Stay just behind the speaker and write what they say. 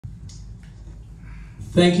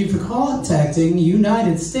Thank you for contacting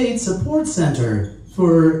United States Support Center.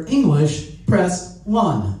 For English, press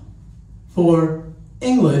 1. For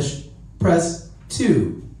English, press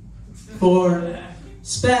 2. For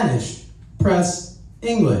Spanish, press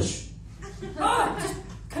English. Oh, just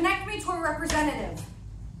connect me to a representative.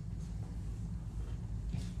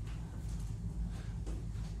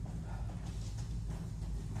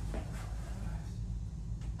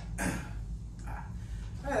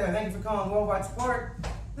 Hi there, thank you for calling Worldwide Support.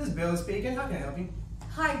 This is Billy speaking. How can I help you?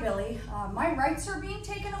 Hi, Billy. My rights are being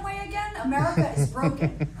taken away again. America is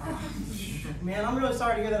broken. Man, I'm really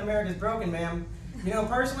sorry to hear that America's broken, ma'am. You know,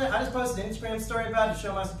 personally, I just posted an Instagram story about it to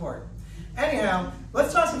show my support. Anyhow,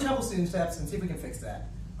 let's talk some troubleshooting steps and see if we can fix that.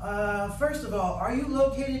 First of all, are you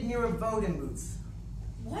located near a voting booth?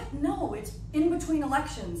 What? No, it's in between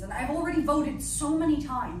elections, and I've already voted so many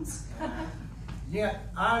times. Yeah,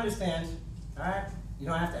 I understand. All right, you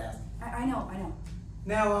don't have to ask. I know.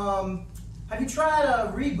 Now, have you tried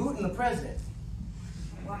rebooting the president?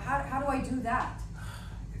 Well, how do I do that?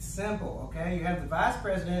 It's simple, okay? You have the vice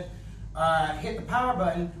president hit the power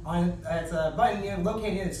button on it's a button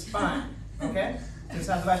located in his spine, okay? Just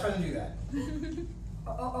have the vice president do that.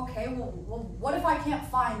 Okay, well, what if I can't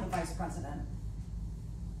find the vice president?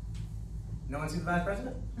 No one sees the vice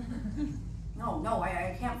president? No,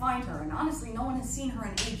 I can't find her, and honestly, no one has seen her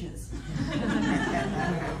in ages.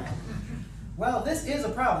 Well, this is a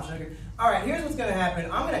problem, Sugar. All right, here's what's going to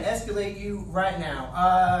happen. I'm going to escalate you right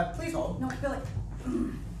now. Please hold. No, Billy.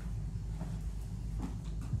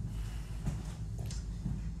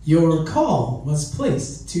 Your call was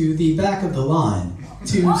placed to the back of the line.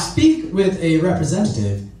 To speak with a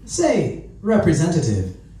representative, say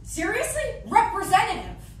representative. Seriously?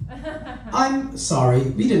 Representative? I'm sorry,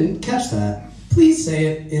 we didn't catch that. Please say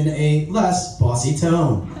it in a less bossy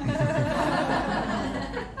tone.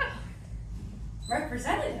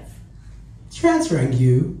 Representative? Transferring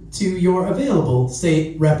you to your available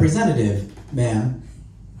state representative, ma'am.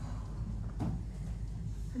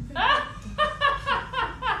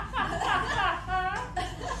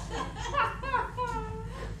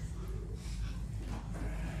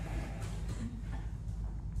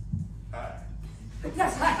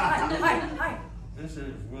 Yes, hi. This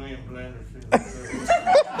is William Blender's.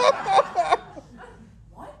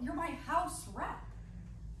 What? You're my house rep.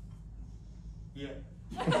 Yeah.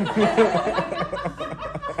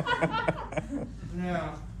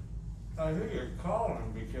 Now, I hear you're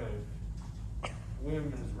calling because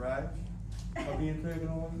women's rights are being taken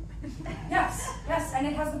away. Yes, and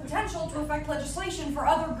it has the potential to affect legislation for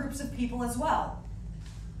other groups of people as well.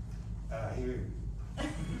 I hear you.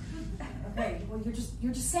 Okay, well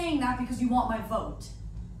you're just saying that because you want my vote.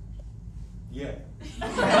 Yeah.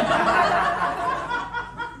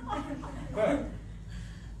 But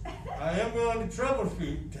I am going to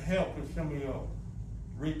troubleshoot to help with some of your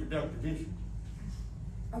reproductive issues.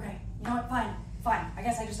 Okay, you know what, fine. I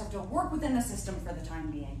guess I just have to work within the system for the time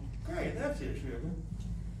being. Great, that's it, Sugar.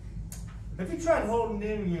 Have you tried holding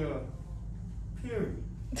in your period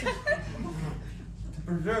to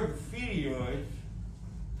preserve the fetioids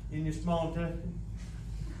in your small intestine?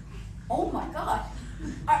 Oh my God.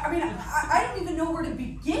 I mean, I don't even know where to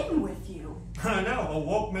begin with you. I know, a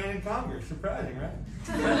woke man in Congress. Surprising, right?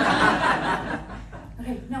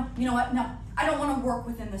 Okay, no, you know what? No, I don't want to work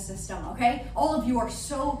within the system, okay? All of you are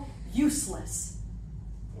so useless.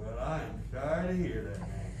 Well, I am sorry to hear that,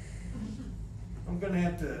 man. I'm going to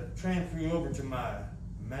have to transfer you over to my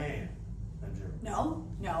manager. No,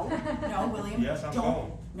 William. Yes, I'm don't.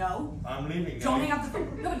 going. No. I'm leaving. Don't hang up the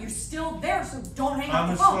phone. No, you're still there, so don't hang up I'm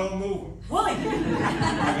the a phone. slow mover. William.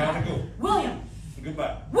 I gotta go. William.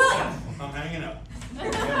 Goodbye. William. I'm hanging up.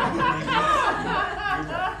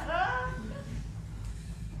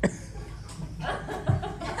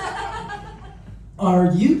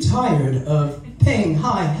 Are you tired of paying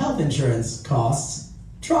high health insurance costs?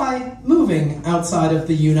 Try moving outside of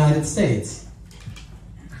the United States.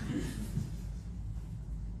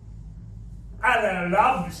 Hello,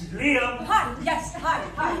 love. This is Liam. Hi. Yes. Hi.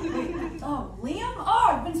 Oh, Liam? Oh,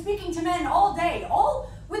 I've been speaking to men all day,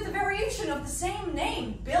 all with the variation of the same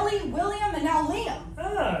name. Billy, William, and now Liam.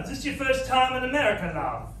 Ah, is this your first time in America,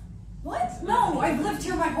 love? What? No, I've lived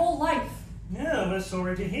here my whole life. No, we're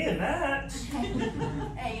sorry to hear that.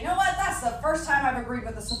 Hey, you know what? That's the first time I've agreed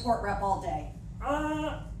with a support rep all day.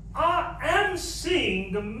 I am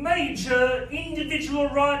seeing a major individual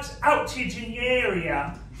rights outage in your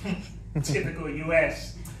area. Typical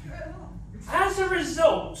US. As a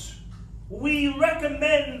result, we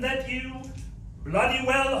recommend that you bloody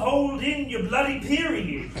well hold in your bloody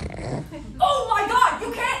period. Oh my God,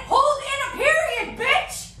 you can't hold in a period,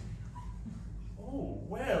 bitch! Oh.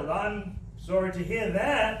 I'm sorry to hear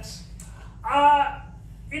that.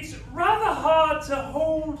 It's rather hard to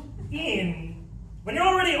hold in when you're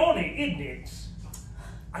already on it, isn't it?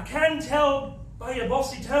 I can tell by your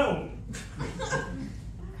bossy tone.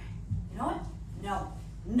 You know what?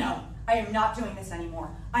 No. I am not doing this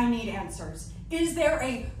anymore. I need answers. Is there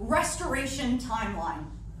a restoration timeline?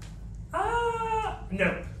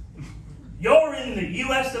 Nope. You're in the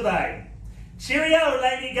US of A. Cheerio,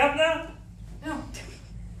 Lady Governor. No,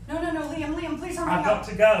 Liam, please don't hang I've up. got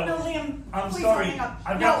to go. No, Liam, I'm please sorry. don't hang up.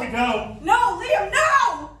 I've got to go. No, Liam,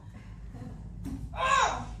 no!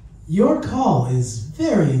 Oh. Your call is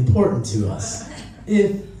very important to us.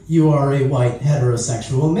 If you are a white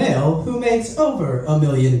heterosexual male who makes over $1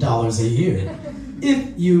 million a year.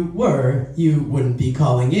 If you were, you wouldn't be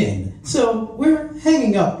calling in. So we're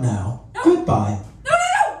hanging up now. No. Goodbye.